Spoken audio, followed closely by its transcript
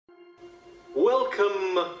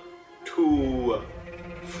Welcome to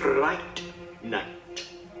Fright Night.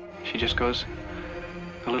 She just goes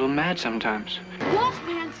a little mad sometimes.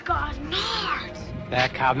 Wolfman's got nards. They're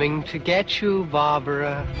coming to get you,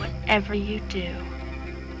 Barbara. Whatever you do,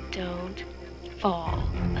 don't fall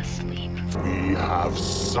asleep. We have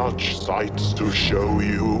such sights to show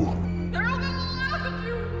you. They're all gonna laugh at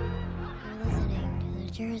you. You're listening to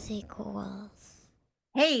the Jersey Ghouls.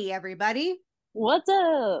 Hey, everybody. What's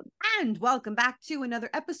up? And welcome back to another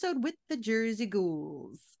episode with the Jersey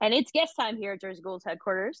Ghouls. And it's guest time here at Jersey Ghouls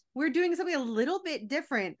headquarters. We're doing something a little bit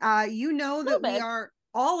different. You know that we are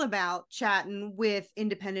all about chatting with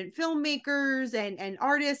independent filmmakers and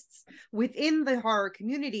artists within the horror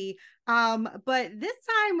community. But this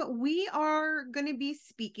time we are going to be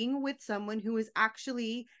speaking with someone who is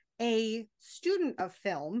actually a student of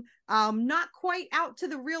film, not quite out to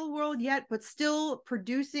the real world yet, but still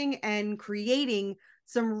producing and creating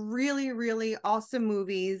some really, really awesome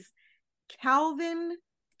movies. Calvin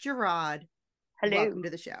Girod, hello. Welcome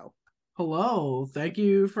to the show. Hello, thank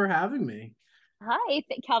you for having me. Hi,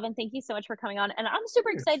 Calvin. Thank you so much for coming on. And I'm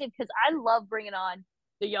super excited because I love bringing on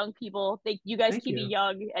the young people. You guys keep me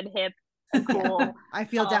young and hip and cool. I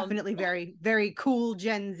feel definitely very, very cool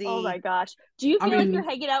Gen Z. Oh my gosh. Do you feel like you're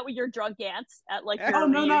hanging out with your drunk aunts at like your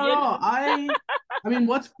reunion? No. I mean,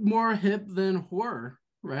 what's more hip than horror,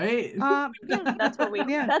 right? That's what we hope.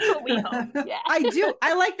 Yeah.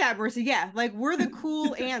 I like that, Marissa. Yeah, like we're the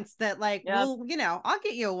cool aunts that well, I'll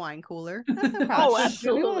get you a wine cooler. That's no problem. Oh,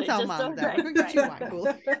 absolutely. We won't tell mom that. We're gonna get you a wine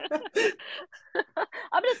cooler.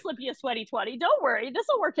 I'm gonna slip you a sweaty 20. Don't worry, this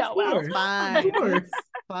will work out well. Fine. It's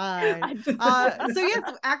fine. So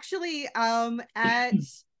actually, at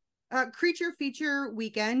Creature Feature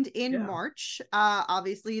Weekend in March,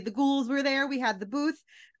 obviously the ghouls were there. We had the booth,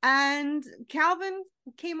 and Calvin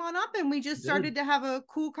came on up, and we just started to have a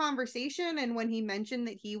cool conversation. And when he mentioned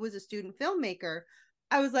that he was a student filmmaker,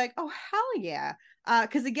 I was like, oh, hell yeah.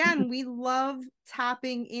 Because again, we love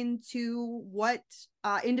tapping into what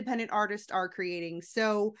independent artists are creating.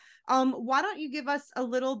 So why don't you give us a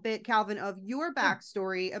little bit, Calvin, of your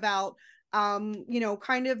backstory about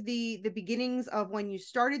kind of the beginnings of when you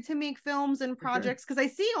started to make films and projects? Because I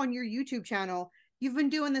see on your YouTube channel you've been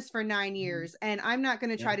doing this for 9 years, and I'm not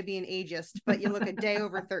going to try to be an ageist, but you look a day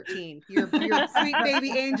over 13. You're a sweet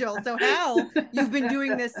baby angel. So hell, you've been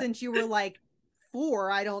doing this since you were like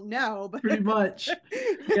 4, I don't know, but pretty much.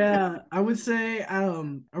 Yeah, I would say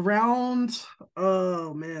around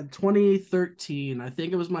 2013. I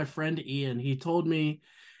think it was my friend Ian. He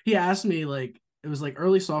asked me, like, it was like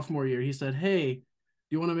early sophomore year. He said, hey, do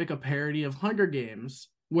you want to make a parody of Hunger Games,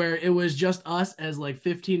 where it was just us as like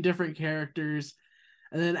 15 different characters?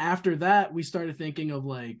 And then after that, we started thinking of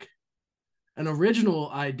like an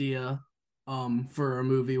original idea for a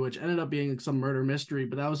movie, which ended up being some murder mystery,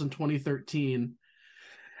 but that was in 2013.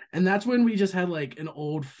 And that's when we just had like an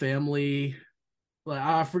old family,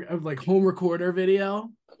 like home recorder video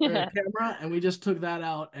camera, and we just took that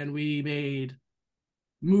out and we made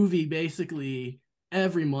movie basically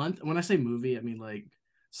every month. And when I say movie, I mean like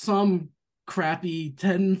some crappy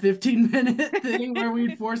 10-15 minute thing where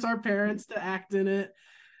we'd force our parents to act in it.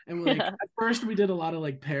 And like at first we did a lot of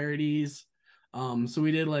like parodies. So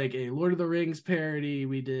we did like a Lord of the Rings parody,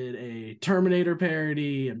 we did a Terminator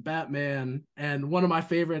parody and Batman, and one of my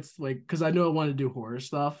favorites, like, because I knew I wanted to do horror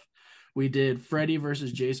stuff, we did Freddy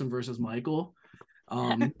versus Jason versus Michael.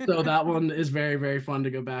 So that one is very, very fun to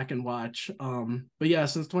go back and watch. But yeah,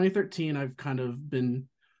 since 2013 I've kind of been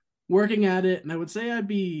working at it, and I would say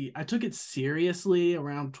I took it seriously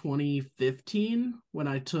around 2015 when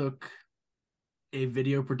I took a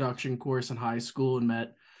video production course in high school and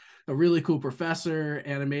met a really cool professor,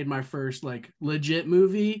 and I made my first like legit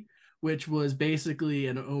movie, which was basically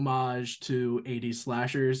an homage to 80s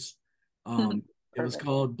slashers. It was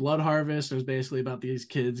called Blood Harvest. It was basically about these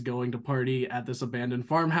kids going to party at this abandoned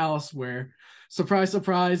farmhouse where, surprise,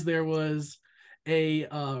 surprise, there was a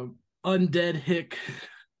undead hick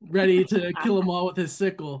ready to kill them all with his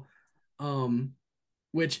sickle,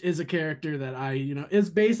 which is a character that is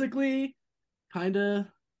basically kind of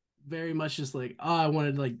very much just like, I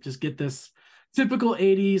wanted to like just get this typical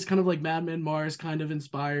 80s kind of like Mad Men Mars kind of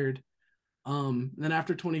inspired. Then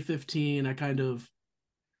after 2015 I kind of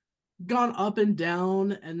gone up and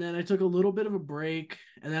down, and then I took a little bit of a break,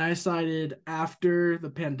 and then I decided after the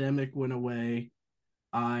pandemic went away,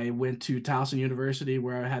 I went to Towson University,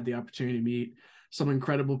 where I had the opportunity to meet some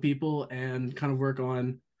incredible people and kind of work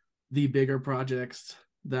on the bigger projects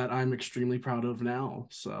that I'm extremely proud of now.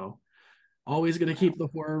 So always going to keep the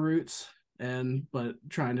horror roots, but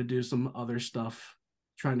trying to do some other stuff,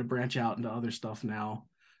 trying to branch out into other stuff now,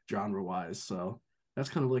 genre wise. So that's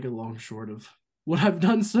kind of like a long short of what I've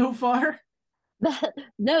done so far.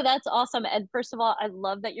 No, that's awesome. And first of all, I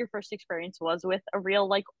love that your first experience was with a real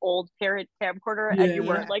like old parrot camcorder, and you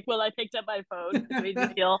weren't like, well, I picked up my phone. It made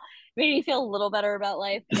me feel a little better about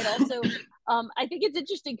life. And also, I think it's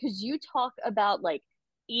interesting because you talk about like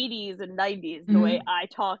 80s and 90s the way I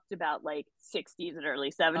talked about like 60s and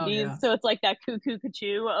early 70s. Oh, yeah. So it's like that cuckoo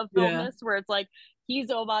cuckoo of filmness where it's like he's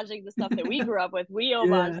homaging the stuff that we grew up with. We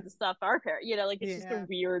homage the stuff our parents, like it's just a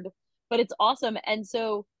weird, but it's awesome. And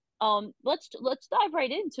so let's dive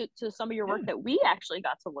right into some of your work that we actually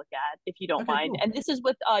got to look at, if you don't mind. Cool. And this is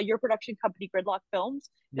with your production company, Gridlock Films.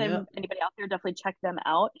 Then anybody out there, definitely check them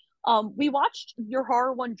out. We watched your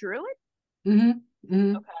horror one, Druid.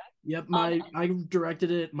 Okay. Yep. I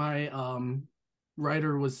directed it. My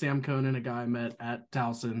writer was Sam Conan, a guy I met at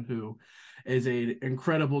Towson, who is an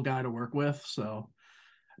incredible guy to work with. So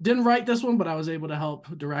didn't write this one, but I was able to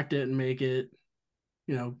help direct it and make it,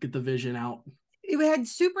 get the vision out. It had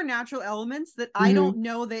supernatural elements that I don't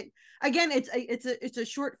know that, again, it's a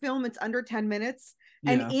short film. It's under 10 minutes.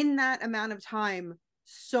 And in that amount of time,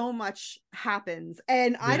 so much happens.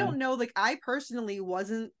 And I don't know, like I personally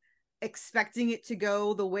wasn't expecting it to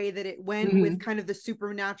go the way that it went with kind of the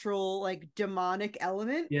supernatural, like demonic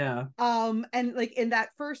element. And like in that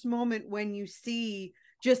first moment when you see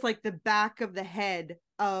just like the back of the head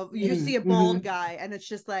of, you just see a bald guy, and it's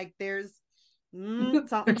just like, there's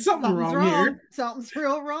something's wrong here. Something's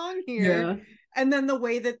real wrong here. And then the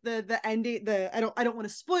way that the ending, I don't want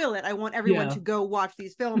to spoil it. I want everyone to go watch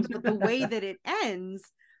these films, but the way that it ends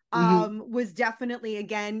was definitely,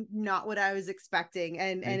 again, not what I was expecting.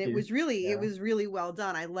 And it was really well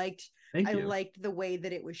done. I liked the way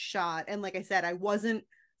that it was shot. And like I said, I wasn't,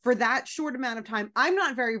 for that short amount of time, I'm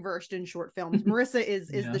not very versed in short films. Marissa is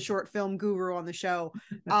the short film guru on the show.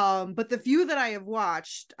 But the few that I have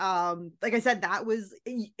watched, like I said, that was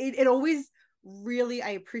it always really,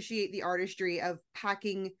 I appreciate the artistry of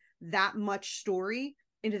packing that much story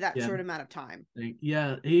into that short amount of time.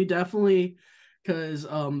 Yeah, he definitely, because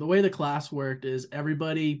the way the class worked is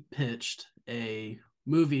everybody pitched a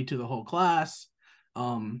movie to the whole class.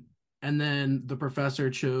 And then the professor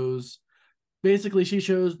chose, basically she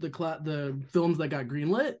chose the films that got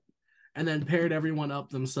greenlit and then paired everyone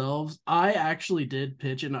up themselves. I actually did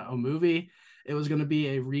pitch in a movie. It was going to be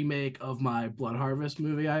a remake of my Blood Harvest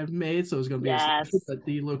movie I made. So it was going to be but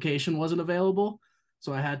the location wasn't available.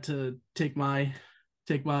 So I had to take my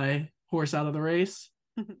horse out of the race.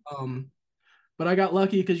 But I got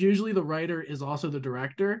lucky because usually the writer is also the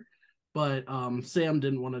director, but Sam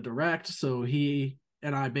didn't want to direct. So he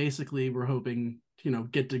and I basically were hoping,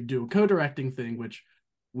 get to do a co-directing thing, which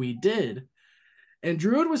we did. And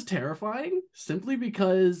Druid was terrifying simply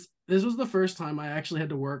because this was the first time I actually had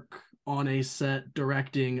to work on a set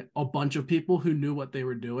directing a bunch of people who knew what they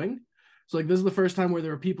were doing. So like, this is the first time where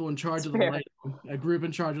there were people in charge of the lighting, a group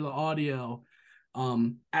in charge of the audio,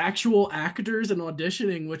 actual actors and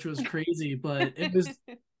auditioning, which was crazy, but it was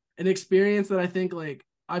an experience that I think like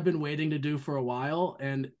I've been waiting to do for a while.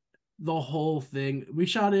 And the whole thing, we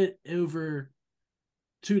shot it over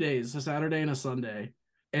 2 days, a Saturday and a Sunday,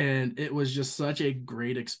 and it was just such a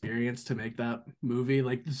great experience to make that movie.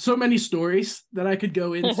 Like, so many stories that I could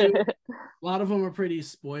go into. A lot of them are pretty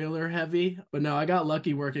spoiler heavy, but no, I got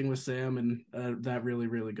lucky working with Sam and that really,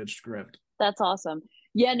 really good script. That's awesome.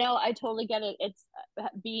 Yeah, no, I totally get it. It's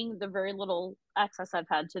being the very little access I've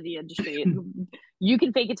had to the industry. You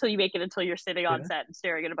can fake it till you make it, until you're sitting on set and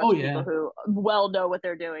staring at a bunch of people who well know what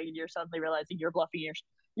they're doing, and you're suddenly realizing you're bluffing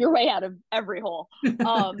your way out of every hole.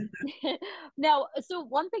 Now, so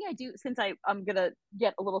one thing I do, since I'm gonna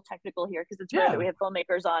get a little technical here because it's rare that we have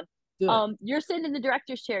filmmakers on. You're sitting in the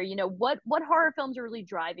director's chair. What horror films are really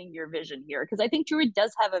driving your vision here? Because I think Druid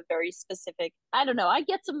does have a very specific. I don't know. I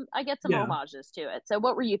get some homages to it. So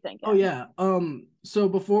what were you thinking? Oh yeah. So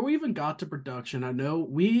before we even got to production, I know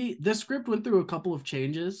this script went through a couple of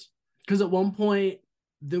changes because at one point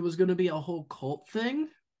there was going to be a whole cult thing,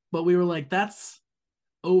 but we were like, that's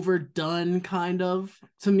overdone kind of.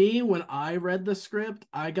 To me, when I read the script,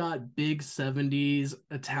 I got big 70s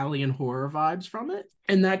Italian horror vibes from it,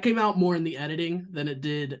 and that came out more in the editing than it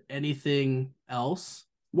did anything else.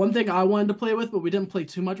 One thing I wanted to play with, but we didn't play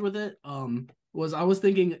too much with it, was I was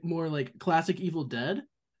thinking more like classic Evil Dead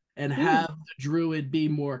and have the druid be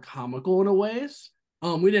more comical in a ways.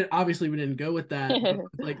 We didn't go with that.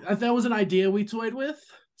 Like, that was an idea we toyed with.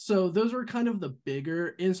 So those were kind of the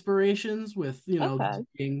bigger inspirations with, because I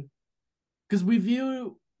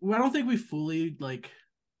don't think we fully, like,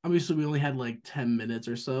 obviously we only had like 10 minutes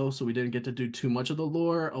or so we didn't get to do too much of the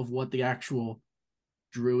lore of what the actual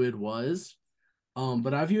druid was.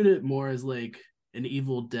 But I viewed it more as like an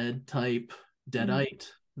Evil Dead type deadite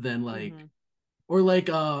than like or like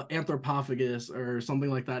Anthropophagus or something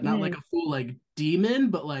like that. Not like a full like demon,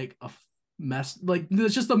 but like a like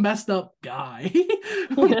there's just a messed up guy.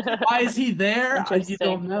 Why is he there? You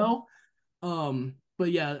don't know.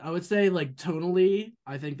 But yeah, I would say like tonally,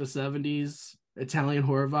 I think the 70s Italian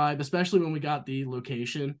horror vibe, especially when we got the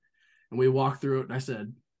location and we walked through it and I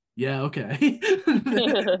said, yeah, okay.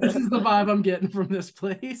 This is the vibe I'm getting from this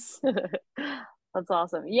place. That's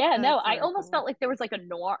awesome. Yeah, no, I almost felt like there was like a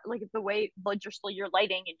noir, like the way like just your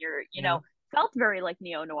lighting and your, you know, felt very like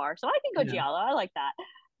neo noir. So I can go Giallo. I like that.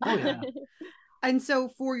 Oh yeah. And so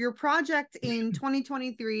for your project in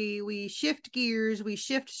 2023, we shift gears, we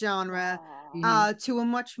shift genre to a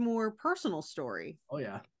much more personal story. Oh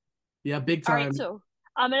yeah. Yeah, big time. All right, so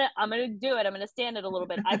I'm gonna do it. I'm gonna stand it a little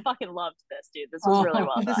bit. I fucking loved this, dude. This was really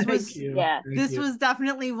well done. This was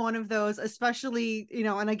definitely one of those, especially, you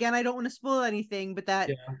know, and again, I don't want to spoil anything, but that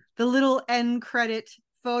the little end credit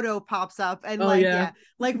photo pops up and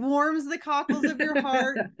like warms the cockles of your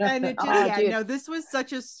heart. And it just no, this was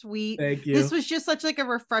such a sweet, this was just such like a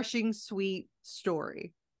refreshing, sweet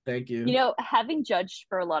story. Thank you. You know, having judged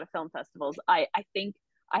for a lot of film festivals, I think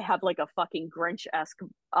I have like a fucking Grinch-esque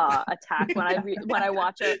attack when I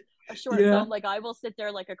watch a short film. Like I will sit there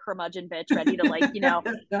like a curmudgeon bitch ready to like, you know,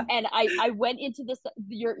 and I went into this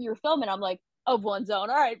your film and I'm like, of one's own.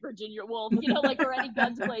 All right, Virginia Woolf, you know, like already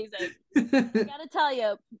guns blazing. I gotta tell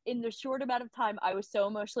you, in the short amount of time, I was so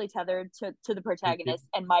emotionally tethered to the protagonist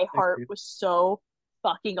and my heart was so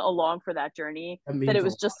fucking along for that journey that it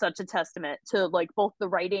was just such a testament to like both the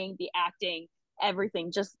writing, the acting,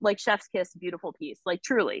 everything, just like chef's kiss, beautiful piece, like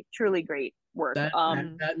truly great work.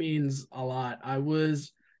 That means a lot.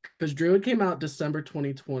 Because Girod came out December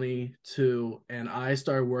 2022 and I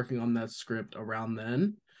started working on that script around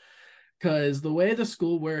then, because the way the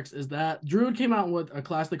school works is that Girod came out with a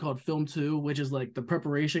class they called Film 2, which is like the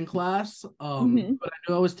preparation class. But I knew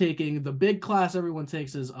I was taking the big class everyone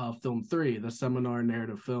takes is Film 3, the seminar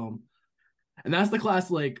narrative film, and that's the class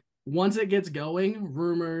like once it gets going,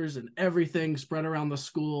 rumors and everything spread around the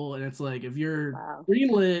school. And it's like, if you're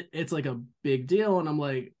greenlit, it's like a big deal. And I'm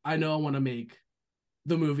like, I know I want to make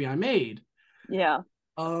the movie I made. Yeah.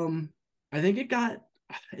 I think it got,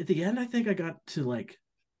 at the end, I think I got to like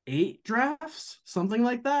 8 drafts, something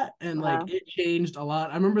like that. And like, it changed a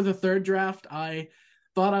lot. I remember the 3rd draft, I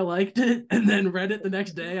thought I liked it and then read it the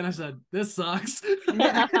next day and I said, this sucks.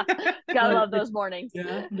 Gotta love those mornings.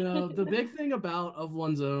 Yeah, no, the big thing about Of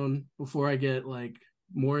One's Own, before I get like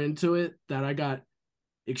more into it, that I got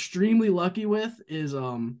extremely lucky with is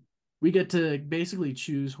we get to basically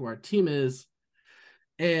choose who our team is.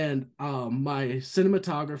 And my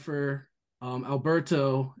cinematographer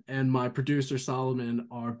Alberto and my producer Solomon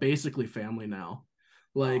are basically family now.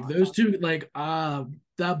 Like those two, like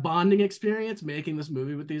that bonding experience making this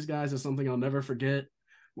movie with these guys is something I'll never forget.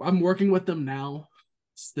 I'm working with them now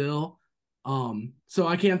still. So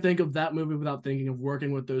I can't think of that movie without thinking of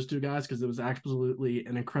working with those two guys, because it was absolutely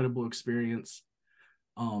an incredible experience.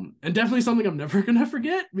 And definitely something I'm never gonna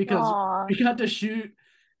forget, because we got to shoot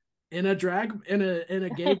in a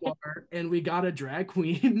gay bar and we got a drag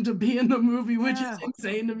queen to be in the movie, which is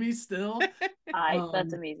insane to me still.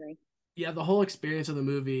 That's amazing. Yeah, the whole experience of the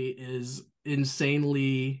movie is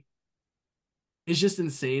just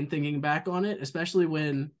insane thinking back on it, especially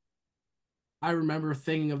when I remember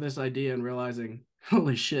thinking of this idea and realizing,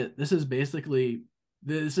 holy shit, this is the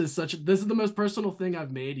most personal thing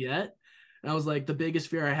I've made yet. And I was like, the biggest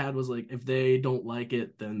fear I had was like, if they don't like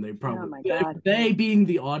it, then they probably, if they being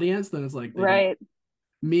the audience, then it's like,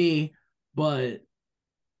 me. But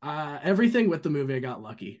everything with the movie, I got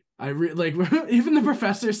lucky. Even the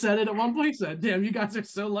professor said it at one point. He said, damn, you guys are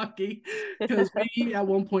so lucky, because we at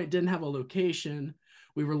one point didn't have a location.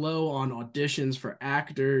 We were low on auditions for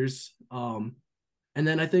actors. And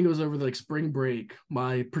then I think it was over like spring break,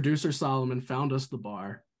 my producer Solomon found us the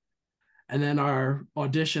bar. And then our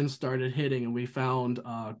auditions started hitting, and we found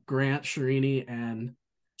Grant, Sharini, and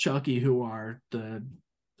Chucky, who are the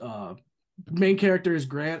main character is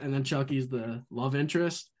Grant, and then Chucky's the love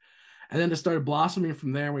interest. And then it started blossoming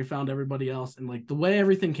from there. We found everybody else. And like the way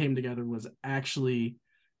everything came together was actually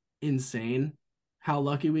insane, how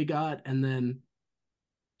lucky we got. And then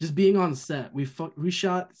just being on set, we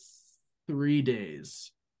shot 3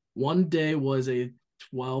 days. One day was a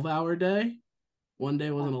 12-hour day. One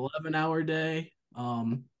day was an 11-hour day.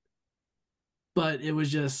 But it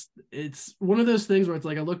was it's one of those things where it's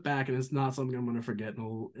like, I look back and it's not something I'm going to forget.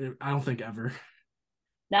 I don't think ever.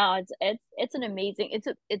 No, it's an amazing,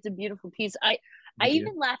 it's a beautiful piece. I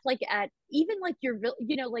even laugh like at even like your real,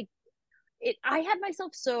 you know, like I had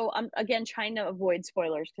myself, so I'm again trying to avoid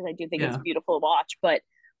spoilers because I do think it's a beautiful watch, but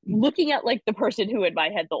looking at like the person who in my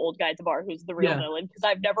head, the old guy at the bar who's the real villain, because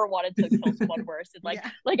I've never wanted to kill someone worse, and like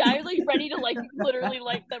I was like ready to like literally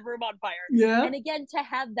light the room on fire. And again, to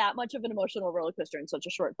have that much of an emotional roller coaster in such a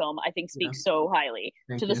short film, I think speaks so highly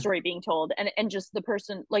to the story being told, and just the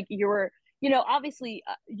person, like you're, obviously,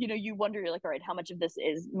 you wonder, you're like, all right, how much of this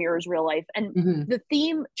is mirrors real life? And the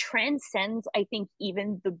theme transcends, I think,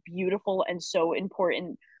 even the beautiful and so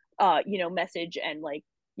important, message and like,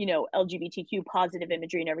 LGBTQ positive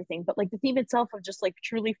imagery and everything, but like the theme itself of just like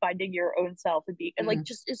truly finding your own self and being, and like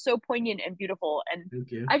just is so poignant and beautiful. And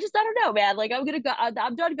I don't know, man, like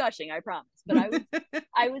I'm done gushing, I promise. But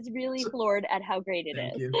I was really floored at how great it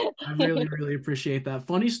is. You. I really, really appreciate that.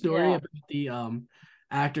 Funny story about the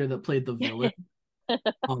actor that played the villain.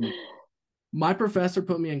 My professor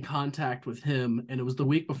put me in contact with him, and it was the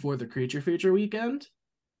week before the Creature Feature weekend,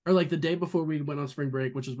 or like the day before we went on spring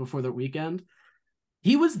break, which was before the weekend.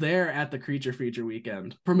 He was there at the Creature Feature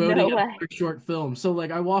weekend promoting a short film. So like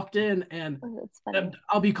I walked in and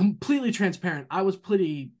I'll be completely transparent. I was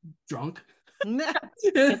pretty drunk.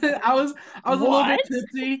 I was a little bit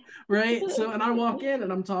tipsy, right? So, and I walk in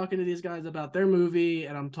and I'm talking to these guys about their movie,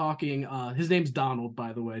 and I'm talking, his name's Donald,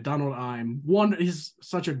 by the way, Donald he's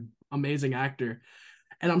such an amazing actor.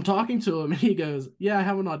 And I'm talking to him and he goes, yeah, I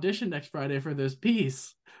have an audition next Friday for this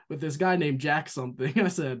piece with this guy named Jack something. I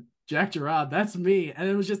said, Jack Girod, that's me. And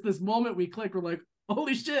it was just this moment we clicked. We're like,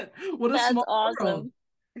 holy shit, what a small world.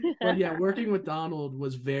 But yeah, working with Donald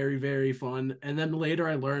was very, very fun. And then later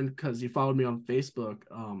I learned, because he followed me on Facebook,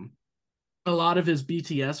 a lot of his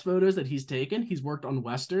BTS photos that he's taken, he's worked on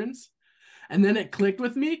Westerns. And then it clicked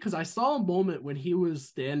with me because I saw a moment when he was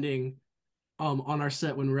standing on our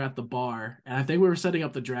set when we were at the bar, and I think we were setting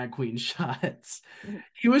up the drag queen shots.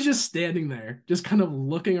 He was just standing there, just kind of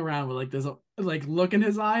looking around with like this like look in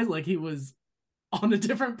his eyes, like he was on a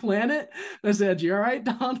different planet. I said, "You all right,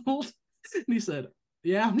 Donald?" And he said,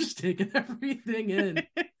 "Yeah, I'm just taking everything in."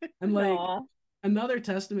 And like another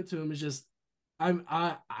testament to him is just,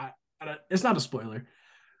 it's not a spoiler.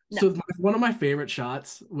 No. So one of my favorite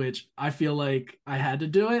shots, which I feel like I had to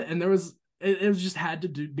do it, and there was. It was just had to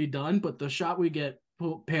be done, but the shot we get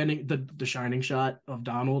panning, the shining shot of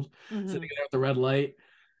Donald sitting there with the red light,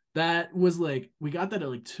 that was like, we got that at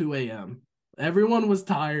like 2 a.m. Everyone was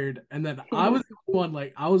tired, and then I was the one,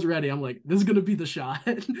 like, I was ready. I'm like, this is gonna be the shot.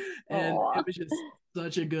 And it was just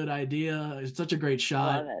such a good idea. It's such a great shot.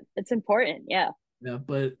 I love it. It's important, yeah. Yeah,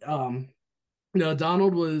 but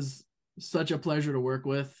Donald was such a pleasure to work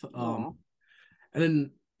with. And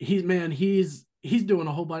then he's doing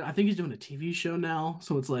a whole bunch. I think he's doing a TV show now.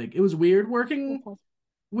 So it's like, it was weird working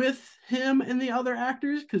with him and the other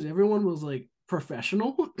actors because everyone was like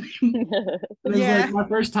professional. It was like my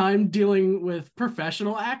first time dealing with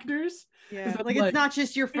professional actors. Yeah, like it's not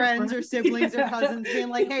just your friends or siblings or cousins being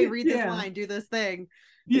like, hey, read this line, do this thing.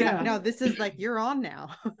 Yeah, no, this is like, you're on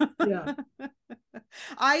now. Yeah.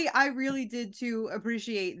 I really did too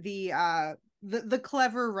appreciate the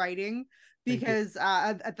clever writing. Because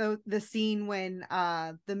at the scene when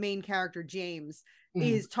the main character James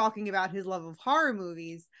is talking about his love of horror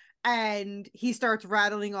movies, and he starts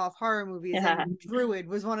rattling off horror movies, and Druid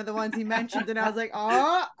was one of the ones he mentioned, and I was like,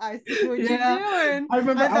 oh, I see what you're doing. I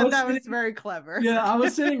remember I thought that was very clever. Yeah, I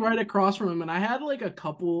was sitting right across from him, and I had like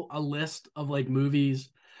a list of like movies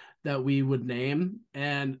that we would name,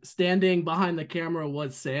 and standing behind the camera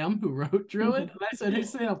was Sam, who wrote Druid. And I said, hey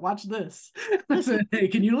Sam, watch this. I said, hey,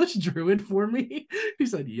 can you list Druid for me? He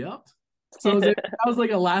said, yep. So that was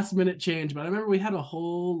like a last minute change, but I remember we had a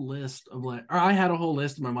whole list of I had a whole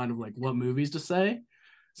list in my mind of like what movies to say.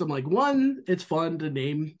 So I'm like, one, it's fun to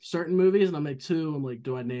name certain movies, and I'm like, two, I'm like,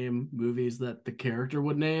 do I name movies that the character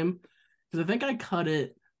would name? Because I think I cut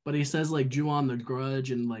it, but he says like Ju-on the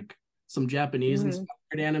Grudge and like some Japanese inspired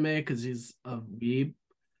anime because he's a weeb.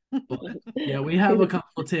 But yeah, we have a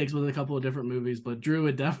couple of takes with a couple of different movies, but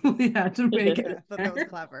Druid definitely had to make it. I thought that was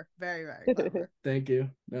clever. Very, very clever. Thank you.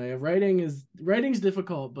 Yeah, writing's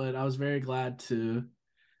difficult, but I'm very glad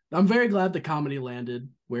the comedy landed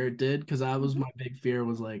where it did, because that was my big fear,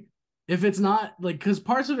 was like, if it's not like, because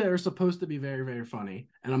parts of it are supposed to be very, very funny,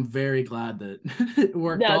 and I'm very glad that it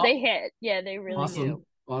worked out. They hit. Yeah, they really do.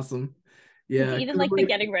 Awesome. Yeah, even like the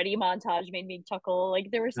getting ready montage made me chuckle.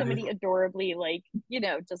 Like there were so many adorably, like,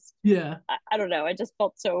 just I don't know. I just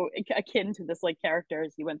felt so akin to this like character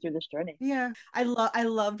as he went through this journey. Yeah, I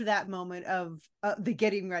loved that moment of the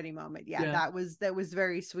getting ready moment. Yeah, that was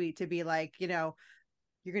very sweet to be like, you're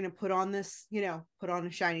gonna put on this, put on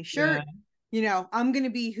a shiny shirt. you know, I'm gonna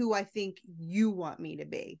be who I think you want me to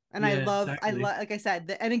be. And I love, like I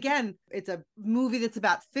said, and again, it's a movie that's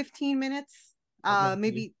about 15 minutes,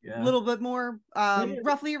 maybe a little bit more,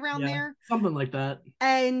 roughly around there, something like that.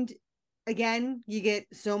 And again, you get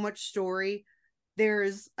so much story.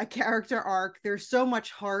 There's a character arc. There's so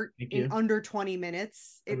much heart in under 20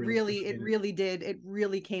 minutes. It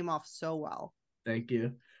really came off so well. Thank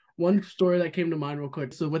you. One story that came to mind real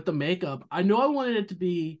quick. So with the makeup, I know I wanted it to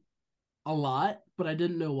be a lot, but I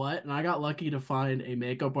didn't know what. And I got lucky to find a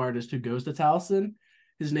makeup artist who goes to Towson.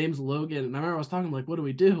 His name's Logan. And I remember I was talking like, what do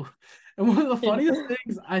we do? And one of the funniest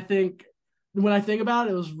things I think, when I think about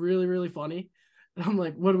it, it was really, really funny. And I'm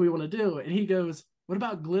like, what do we want to do? And he goes, what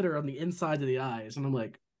about glitter on the inside of the eyes? And I'm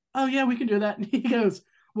like, oh yeah, we can do that. And he goes,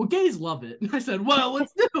 well, gays love it. And I said, well,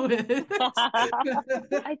 let's do it.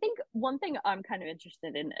 I think one thing I'm kind of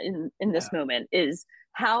interested in this moment is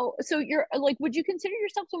how, so you're like, would you consider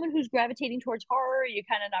yourself someone who's gravitating towards horror? Are you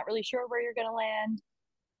kind of not really sure where you're going to land?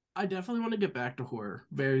 I definitely want to get back to horror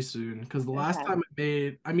very soon, because the last time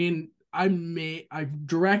I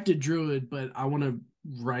directed Druid, but I want to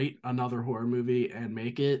write another horror movie and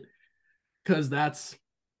make it, because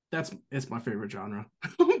it's my favorite genre.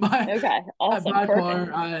 Awesome. By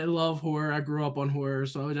far, I love horror. I grew up on horror,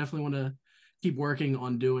 so I definitely want to keep working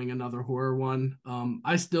on doing another horror one.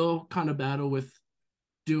 I still kind of battle with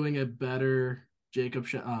doing a better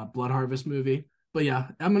Blood Harvest movie. But yeah,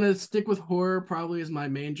 I'm gonna stick with horror probably as my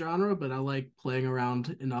main genre, but I like playing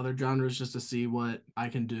around in other genres just to see what I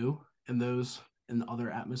can do in the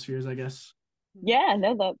other atmospheres, I guess. Yeah,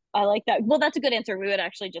 no, I like that. Well, that's a good answer. We would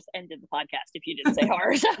actually just ended the podcast if you didn't say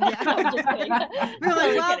horror. So I'm just kidding. We're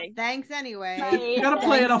like, well, thanks anyway. You gotta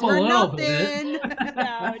play it up a little bit.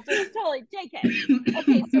 No, just totally JK.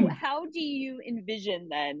 Okay, so how do you envision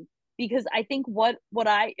then? Because I think what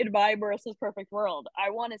I in my Marissa's perfect world, I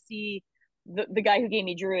want to see the guy who gave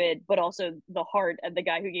me Druid, but also the heart and the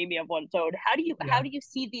guy who gave me Of One's Own. How do you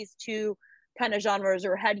see these two kind of genres,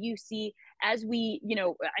 or how do you see, as we, you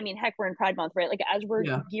know, I mean, heck, we're in Pride Month, right? Like, as we're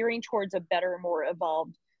gearing towards a better, more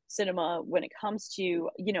evolved cinema when it comes to,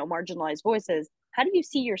 you know, marginalized voices, how do you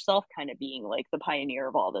see yourself kind of being like the pioneer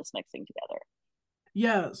of all this mixing together?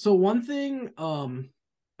 Yeah, so one thing,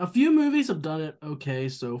 a few movies have done it okay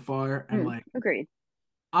so far, and like, agreed.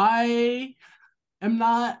 I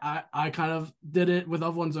kind of did it with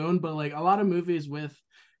Of One's Own, but like a lot of movies with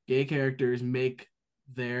gay characters make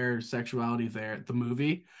their sexuality the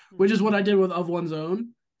movie, which is what I did with Of One's Own.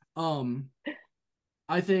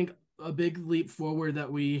 I think a big leap forward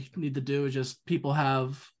that we need to do is just people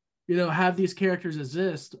have these characters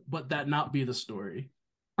exist, but that not be the story.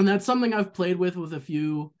 And that's something I've played with a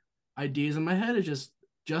few ideas in my head. It just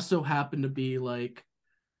so happened to be like,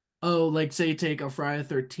 oh, like say take a Friday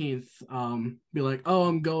the 13th, be like, oh,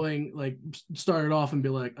 I'm going, like start it off and be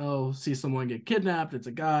like, oh, see someone get kidnapped, it's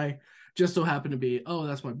a guy, just so happened to be, oh,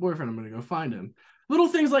 that's my boyfriend, I'm gonna go find him. Little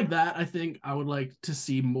things like that, I think I would like to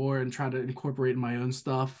see more and try to incorporate in my own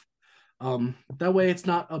stuff. That way it's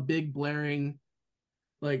not a big blaring,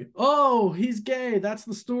 like, oh, he's gay, that's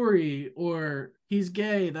the story, or he's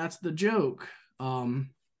gay, that's the joke. And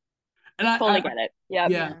I totally get it.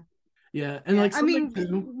 Yeah, and like I mean,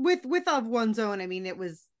 with Of One's Own, I mean, that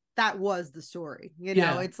was the story. You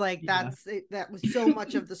know, it's like that was so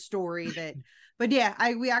much of the story that. But yeah,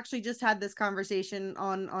 we actually just had this conversation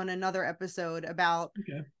on another episode about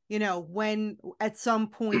you know, when at some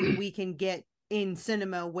point we can get in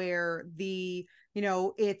cinema where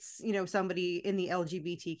it's somebody in the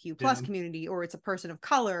LGBTQ plus community, or it's a person of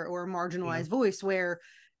color or a marginalized voice, where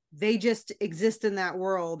they just exist in that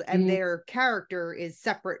world and their character is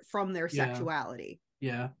separate from their sexuality.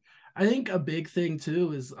 Yeah. I think a big thing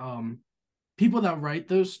too is people that write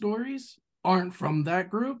those stories aren't from that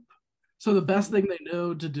group. So the best thing they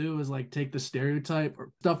know to do is like take the stereotype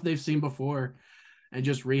or stuff they've seen before and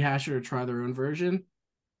just rehash it or try their own version.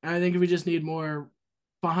 And I think we just need more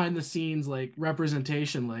behind the scenes like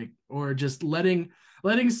representation, like, or just letting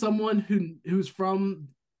someone who's from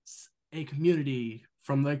a community,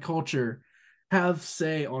 from the culture, have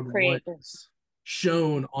say on what's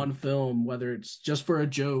shown on film, whether it's just for a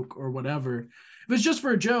joke or whatever. If it's just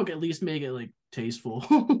for a joke, at least make it like tasteful.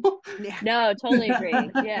 No, totally agree.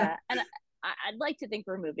 Yeah, and I'd like to think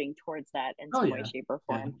we're moving towards that in some way, shape, or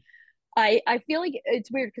form. I feel like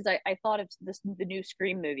it's weird because I thought of the new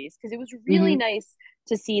Scream movies, because it was really nice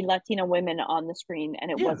to see Latina women on the screen, and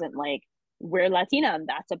it wasn't like, we're Latina and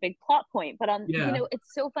that's a big plot point. But you know, it's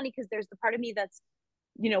so funny because there's the part of me that's,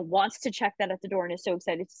 you know, wants to check that at the door and is so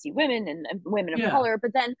excited to see women and women of color.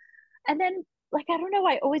 But then like, I don't know,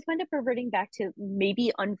 I always wind up reverting back to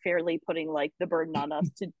maybe unfairly putting like the burden on us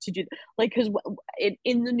to do, like, because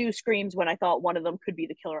in the new Screams, when I thought one of them could be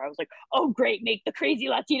the killer, I was like, oh great, make the crazy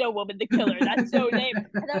Latino woman the killer, that's so lame.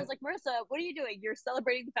 And I was like, Marissa, what are you doing? You're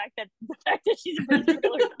celebrating the fact that she's a virgin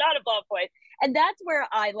killer is not a plot point. And that's where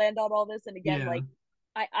I land on all this. And again, like,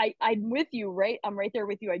 I'm with you, right? I'm right there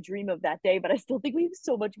with you. I dream of that day, but I still think we have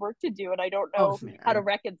so much work to do, and I don't know how to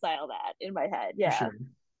reconcile that in my head. Yeah, sure.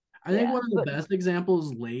 I think one of the best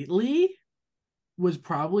examples lately was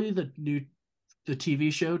probably the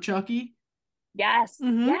TV show Chucky. Yes,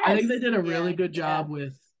 yes. I think they did a really good job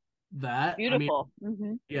with that. Beautiful. I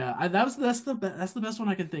mean, yeah, that's the best one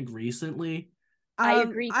I can think recently. I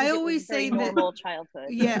agree. I always say normal that childhood.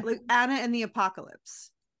 Yeah, like Anna and the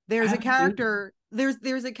Apocalypse. There's a character.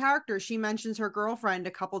 There's a character. She mentions her girlfriend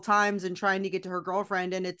a couple times and trying to get to her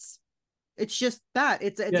girlfriend, and it's just that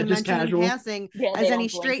it's a mention in passing, as any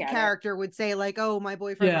straight character would say, like, oh, my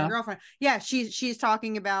boyfriend, my girlfriend. Yeah, she's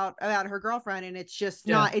talking about her girlfriend, and it's just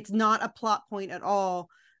not a plot point at all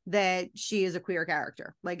that she is a queer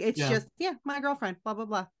character. Like, it's just my girlfriend, blah blah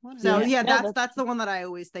blah. So that's the one that I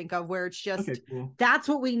always think of, where it's just that's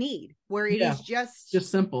what we need, where it is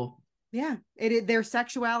just simple. Yeah, their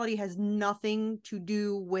sexuality has nothing to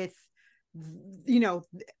do with, you know,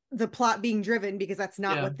 the plot being driven, because that's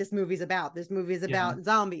not what this movie's about. This movie is about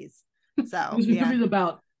zombies. So this movie's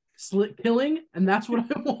about killing, and that's what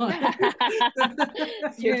I want.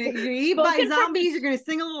 You're gonna eat by zombies. You're gonna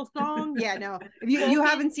sing a little song. Yeah, no. If you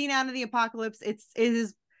haven't seen Out of the Apocalypse, it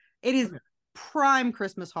is prime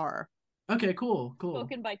Christmas horror. Okay, cool.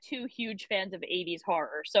 Spoken by two huge fans of 80s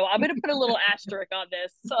horror. So I'm going to put a little asterisk on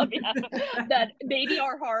this. So that maybe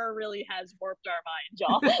our horror really has warped our mind,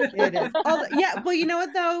 y'all. It is. Well, you know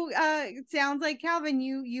what though? It sounds like, Calvin,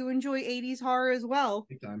 you enjoy 80s horror as well.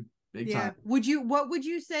 Big time. Time. What would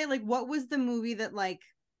you say, like, what was the movie that like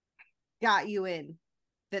got you in,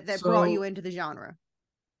 that brought you into the genre?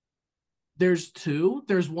 There's two.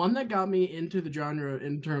 There's one that got me into the genre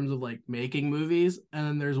in terms of like making movies, and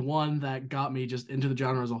then there's one that got me just into the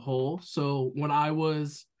genre as a whole. So when I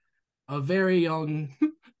was a very young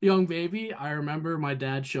baby, I remember my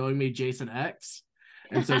dad showing me Jason X,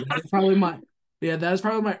 and so that's probably my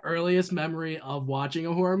earliest memory of watching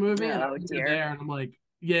a horror movie. And I'm there, and I'm like,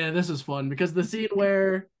 yeah, this is fun, because the scene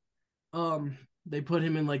where they put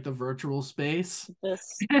him in like the virtual space,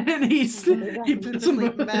 and he puts him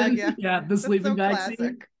in the sleeping bag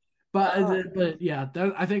scene. But yeah,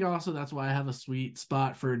 I think also that's why I have a sweet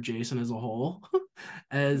spot for Jason as a whole,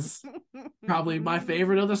 as probably my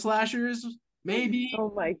favorite of the slashers. Maybe.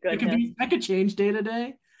 Oh my goodness, I could change day to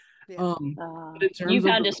day. You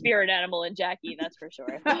found a spirit animal in Jackie, that's for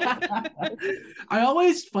sure. I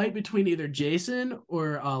always fight between either Jason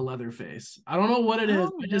or Leatherface. I don't know what it is.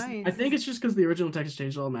 I think it's just because the original Texas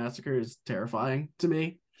Chainsaw Massacre is terrifying to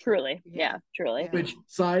me. Truly. Which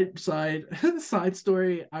side story,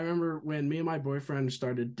 I remember when me and my boyfriend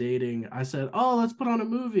started dating, I said, oh, let's put on a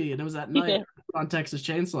movie, and it was at night on Texas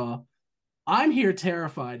Chainsaw. I'm here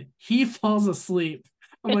terrified. He falls asleep.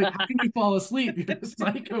 I'm like, how can you fall asleep? You're a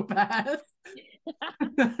psychopath.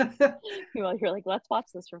 You're like, let's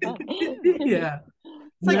watch this for fun. Yeah.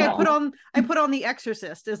 It's like I put on The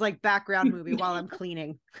Exorcist as like background movie while I'm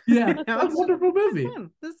cleaning. Yeah, you know? It's a wonderful movie.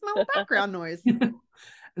 This is my background noise. And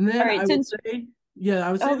then I would say the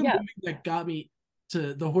movie that got me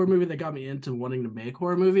to the horror movie that got me into wanting to make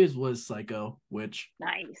horror movies was Psycho, which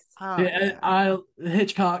Hitchcock.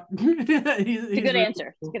 It's a good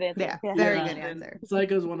answer. Yeah, very good answer.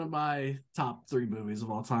 Psycho is one of my top 3 movies of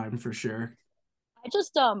all time for sure. I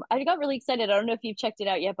got really excited. I don't know if you've checked it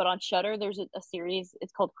out yet, but on Shudder there's a series.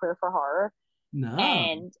 It's called Queer for Horror. No.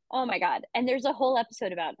 And oh my god! And there's a whole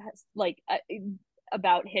episode about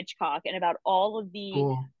Hitchcock and about all of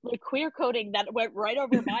the like queer coding that went right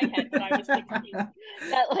over my head when I was 16. That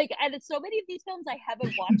and it's so many of these films I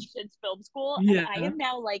haven't watched since film school. Yeah. And I am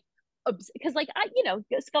now like, because like I,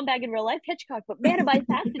 scumbag in real life Hitchcock, but man, am I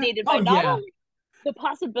fascinated by not only the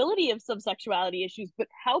possibility of some sexuality issues, but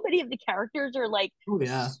how many of the characters are like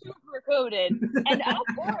super coded and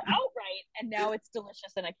outright, and now it's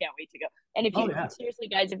delicious, and I can't wait to go. And if you seriously,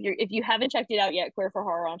 guys, if you haven't checked it out yet, Queer for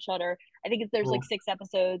Horror on Shudder, I think there's like 6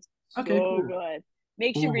 episodes. Okay, so good.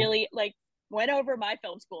 Makes you really like went over my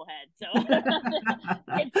film school head. So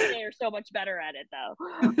they're so much better at it though.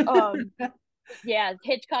 Yeah,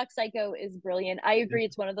 Hitchcock Psycho is brilliant. I agree.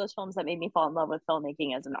 It's one of those films that made me fall in love with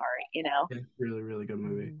filmmaking as an art, Yeah, really, really good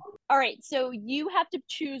movie. All right, so you have to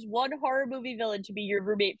choose one horror movie villain to be your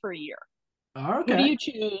roommate for a year. Okay. Who do you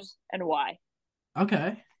choose and why?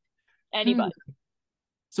 Okay. Anybody.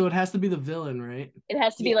 So it has to be the villain, right? It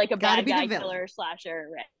has to be like a Gotta bad be the guy villain. killer slasher,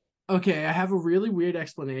 right? Okay, I have a really weird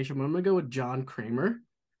explanation, but I'm gonna go with John Kramer.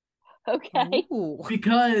 Okay. Ooh.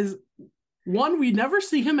 Because one, we never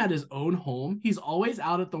see him at his own home. He's always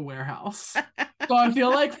out at the warehouse. So I feel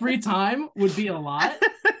like free time would be a lot.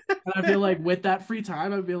 And I feel like with that free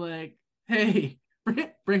time, I'd be like, hey,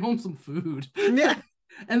 bring home some food. Yeah.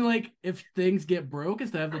 And like if things get broke,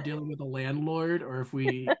 instead of dealing with a landlord, or if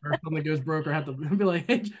something goes broke, or have to be like,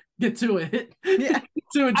 hey, get to it. Yeah.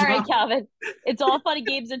 To a All job. right, Calvin. It's all fun and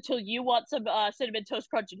games until you want some cinnamon toast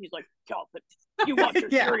crunch, and he's like, Calvin, you want your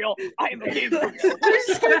cereal? I have a game for you. I was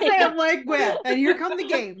just gonna say, I'm like, where? And here come the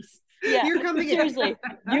games. Yeah, here come the games. seriously,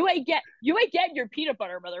 you ain't getting your peanut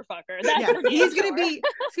butter, motherfucker. That's Yeah, for he's sure.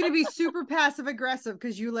 gonna be super passive aggressive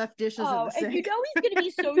because you left dishes in the sink. And you know he's gonna be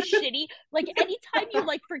so shitty. Like anytime you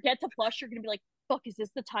like forget to flush, you're gonna be like, fuck, is this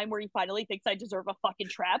the time where he finally thinks I deserve a fucking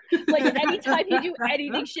trap? Like anytime you do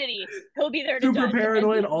anything shitty, he'll be there to super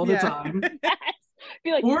paranoid all the time. Yes.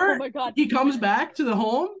 Be like, or oh my god. He comes back to the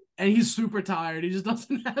home and he's super tired. He just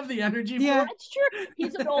doesn't have the energy for it. That's true.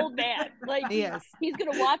 He's an old man. Like he's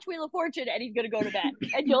gonna watch Wheel of Fortune and he's gonna go to bed.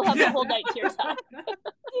 And you'll have the whole night to yourself. It's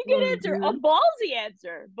a good answer. A ballsy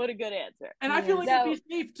answer, but a good answer. And I feel like it'd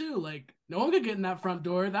be safe too. Like no one could get in that front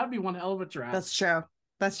door. That'd be one hell of a trap. That's true.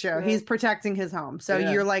 That's true. Yeah. He's protecting his home. So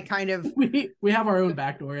you're like kind of we have our own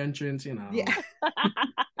backdoor entrance, you know. Yeah.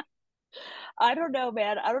 I don't know,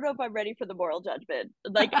 man. I don't know if I'm ready for the moral judgment.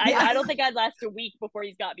 Like, I don't think I'd last a week before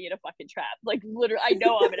he's got me in a fucking trap. Like, literally, I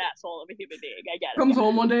know I'm an asshole of a human being. I get it. Comes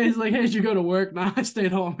home one day, he's like, hey, did you go to work? Nah, I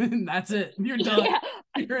stayed home. And that's it. You're done. Yeah.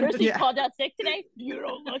 Marissa, you called out sick today? You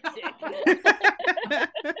don't look sick.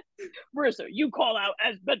 Marissa, you call out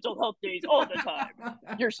as mental health days all the time.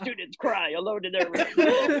 Your students cry alone in their room.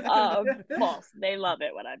 False. They love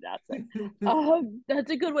it when I'm not sick.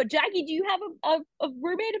 That's a good one. Jackie, do you have a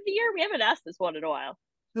roommate of the year? We haven't asked this one in a while.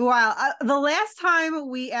 Wow. The last time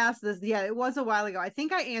we asked this, it was a while ago. I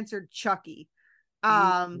think I answered Chucky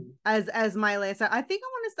as my last. I think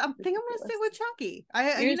I'm gonna stick with Chucky.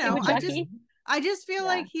 I just feel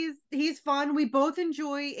like he's fun. We both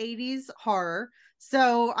enjoy 80s horror.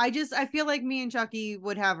 So I feel like me and Chucky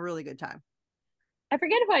would have a really good time. I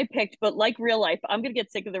forget if I picked, but like real life, I'm gonna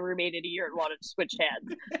get sick of the roommate in a year and want to switch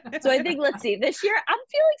hands. So I think let's see. This year I'm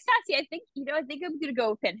feeling sassy. I think I'm gonna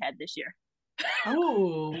go with Pinhead this year.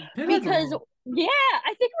 Oh, because I think we're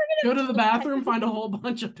gonna go to the bathroom, find a whole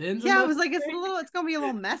bunch of pins. Yeah, I was like, it's gonna be a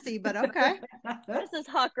little messy, but okay. This is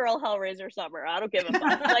hot girl Hellraiser summer. I don't give a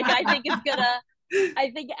fuck. Like I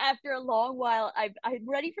think after a long while, I'm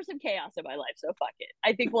ready for some chaos in my life. So fuck it.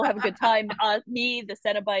 I think we'll have a good time. Me, the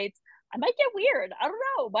Cenobites. I might get weird. I don't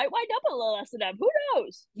know. Might wind up a little S&M. Who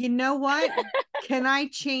knows? You know what? Can I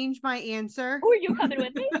change my answer? Who are you coming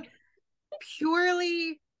with me?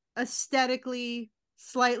 Purely aesthetically,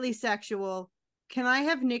 slightly sexual. Can I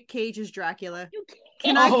have Nick Cage as Dracula?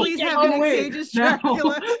 Can I please have Nick Cage as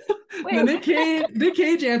Dracula? The Nick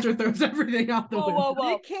Cage answer throws everything out the window. Whoa.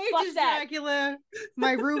 Nick Cage is Dracula,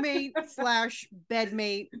 my roommate /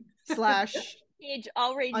 bedmate / Cage,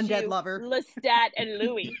 I'll range undead you, lover. Lestat and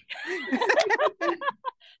Louis.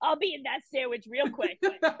 I'll be in that sandwich real quick.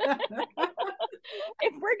 If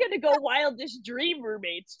we're gonna go wildish dream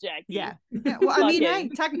roommates, Jackie. Yeah. Well, I mean,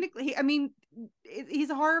 technically, he's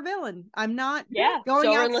a horror villain. I'm not going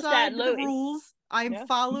outside the rules. I've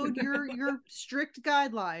followed your strict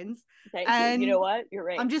guidelines. And you know what? You're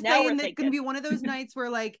right. I'm just saying that it's gonna be one of those nights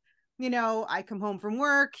where I come home from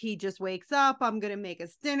work, he just wakes up, I'm gonna make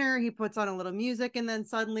us dinner, he puts on a little music, and then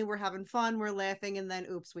suddenly we're having fun, we're laughing, and then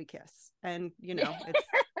oops, we kiss. And it's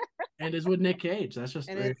and it's with Nick Cage. That's just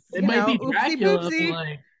it might be Dracula,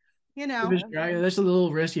 oopsie, that's a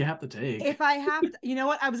little risk you have to take. If I have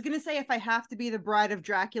to, I was gonna say if I have to be the bride of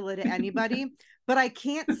Dracula to anybody, but I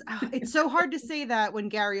can't. It's so hard to say that when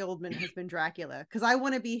Gary Oldman has been Dracula, because I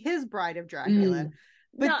want to be his bride of Dracula.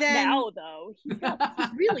 But not then now though. He's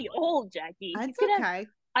really old, Jackie. It's okay.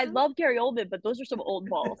 I love Gary Oldman, but those are some old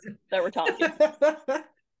balls that we're talking.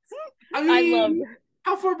 I love.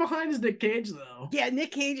 How far behind is Nick Cage though? Yeah,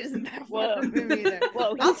 Nick Cage isn't that far from him either.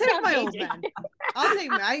 Whoa, I'll take my old man. I'll take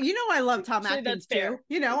my. I love Tom Atkins too.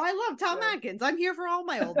 I love Tom Atkins. I'm here for all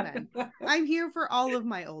my old men. I'm here for all of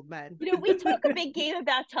my old men. We talk a big game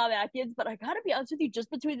about Tom Atkins, but I gotta be honest with you,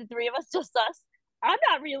 just between the three of us, just us. I'm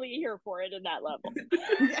not really here for it in that level.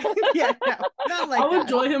 Not like I'll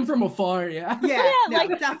enjoy him from afar. Definitely.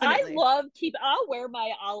 I'll wear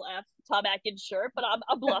my I'll F Tom Atkins shirt, but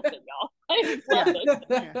I'm bluffing, y'all. I'm bluffing.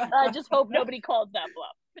 I just hope nobody calls that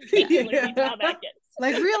bluff. spectacularly Tom Atkins.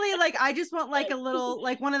 Like really, like I just want like a little,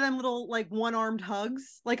 like one of them little like one-armed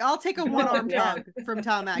hugs. Like I'll take a one-armed hug from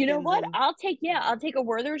Tom Atkins. You know what? I'll take a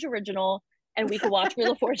Werther's original, and we can watch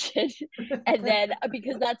Wheel of Fortune, and then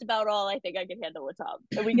because that's about all I think I can handle with Tom,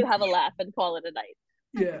 and we can have a laugh and call it a night.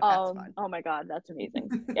 Yeah. Oh my God, that's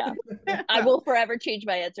amazing. Yeah. I will forever change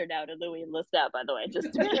my answer now to Louis and Lestat, by the way,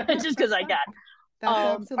 just because I can. That's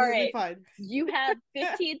absolutely all right. fine. You have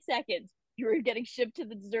 15 seconds. You're getting shipped to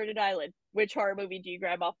the deserted island. Which horror movie do you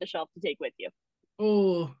grab off the shelf to take with you?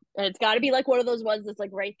 Oh. And it's got to be like one of those ones that's like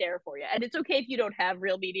right there for you. And it's okay if you don't have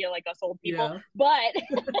real media like us old people, but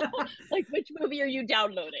like which movie are you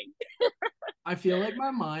downloading? I feel like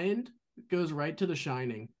my mind goes right to The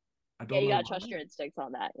Shining. I don't know. You gotta trust your instincts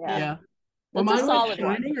on that. Yeah. Well, that's mine a solid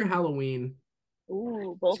Shining one. or Halloween.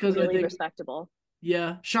 Ooh, both really respectable.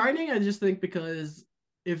 Yeah, Shining. I just think because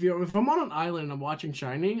if I'm on an island and I'm watching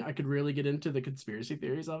Shining, I could really get into the conspiracy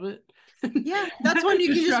theories of it. Yeah, that's when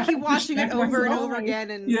you can just keep watching it over and over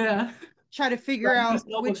again and try to figure out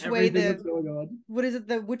which way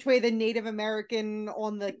which way the Native American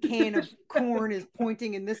on the can of corn is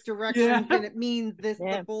pointing in this direction and it means this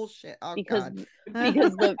the bullshit. Oh because God.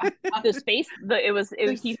 Because the space it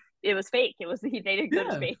was fake. It was he didn't go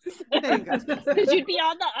to space. Because you'd be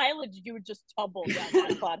on the island, you would just tumble down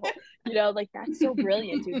that plot hole. You know, like that's so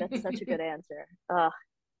brilliant, dude. That's such a good answer.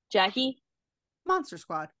 Jackie? Monster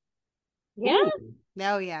Squad. Yeah. Ooh.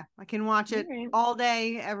 No, yeah. I can watch it all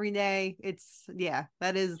day, every day. It's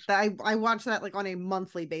I watch that like on a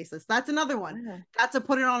monthly basis. That's another one. Wow. That's a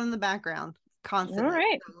put it on in the background constantly. All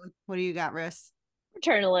right. So, what do you got, Riss?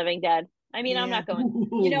 Return of the Living Dead. I mean, I'm not going,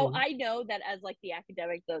 I know that as like the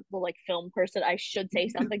academic, the like film person, I should say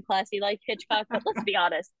something classy like Hitchcock, but let's be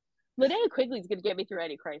honest. Linnea Quigley's going to get me through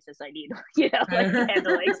any crisis I need,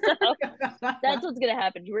 handling. So that's what's going to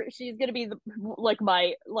happen. She's going to be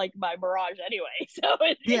my mirage anyway. So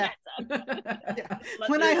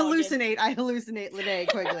when I hallucinate Linnea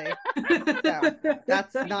Quigley. So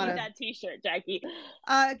that's not that T-shirt, Jackie.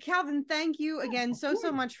 Calvin, thank you again so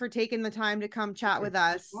much for taking the time to come chat with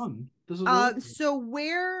us. This was so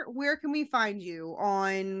where can we find you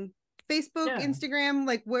on Facebook, Instagram?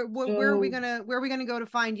 Like where are we gonna go to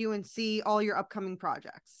find you and see all your upcoming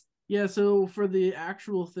projects? Yeah, so for the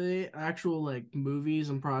actual like movies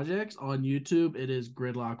and projects on YouTube, it is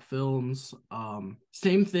Gridlock Films.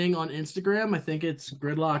 Same thing on Instagram. I think it's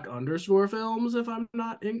Gridlock_films if I'm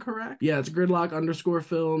not incorrect. Yeah, it's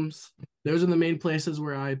Gridlock_films. Those are the main places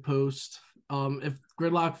where I post. If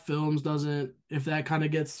Gridlock Films if that kind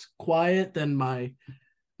of gets quiet, then my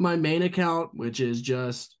main account, which is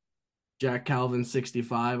just Jack Calvin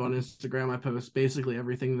 65 on Instagram. I post basically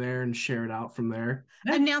everything there and share it out from there.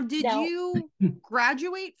 And now, did you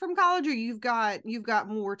graduate from college, or you've got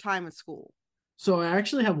more time at school? So I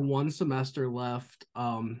actually have 1 semester left.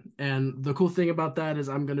 And the cool thing about that is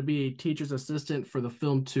I'm going to be a teacher's assistant for the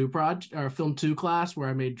Film 2 class where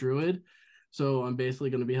I made Druid. So I'm basically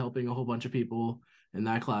going to be helping a whole bunch of people in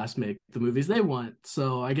that class make the movies they want.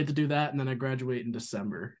 So I get to do that, and then I graduate in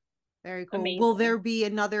December. Very cool. Amazing. Will there be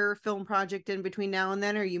another film project in between now and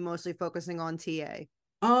then, or are you mostly focusing on TA?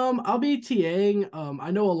 I'll be TAing.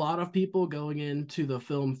 I know a lot of people going into the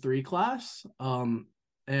Film 3 class. And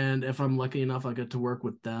if I'm lucky enough, I get to work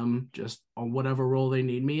with them just on whatever role they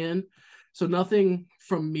need me in. So nothing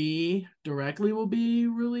from me directly will be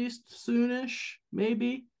released soonish,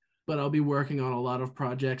 maybe. But I'll be working on a lot of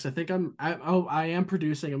projects. I think I am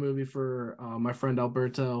producing a movie for my friend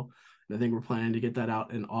Alberto. I think we're planning to get that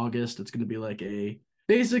out in August. It's going to be like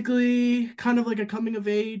basically kind of like a coming of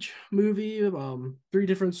age movie. 3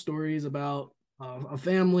 different stories about a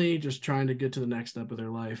family just trying to get to the next step of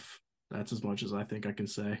their life. That's as much as I think I can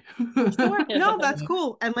say. Sure. No, that's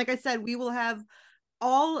cool. And like I said, we will have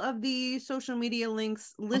all of the social media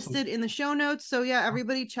links listed in the show notes. So yeah,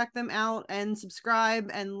 everybody check them out and subscribe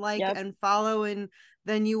and like and follow, and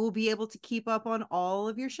then you will be able to keep up on all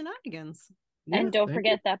of your shenanigans. And don't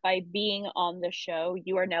forget that by being on the show,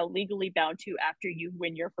 you are now legally bound to, after you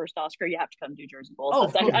win your first Oscar, you have to come do Jersey Bowl.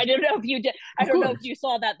 I don't know if you did. I don't know if you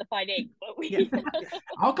saw that the Fine Eight, but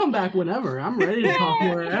I'll come back whenever. I'm ready to talk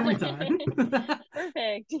more every time.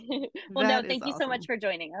 Perfect. Well, thank you so much for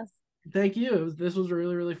joining us. Thank you. This was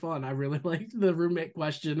really, really fun. I really liked the roommate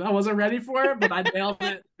question. I wasn't ready for it, but I nailed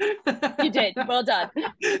it. You did. Well done.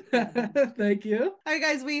 Thank you. All right,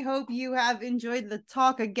 guys, we hope you have enjoyed the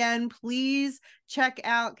talk. Again, please check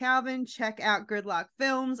out Calvin, check out Gridlock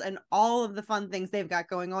Films and all of the fun things they've got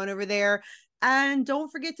going on over there. And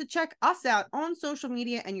don't forget to check us out on social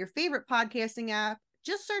media and your favorite podcasting app.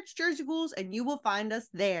 Just search Jersey Ghouls and you will find us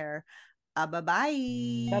there.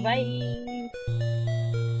 Bye-bye. Bye-bye.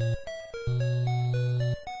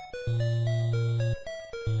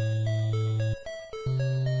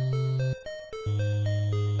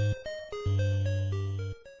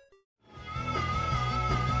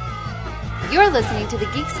 You're listening to the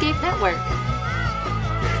Geekscape Network.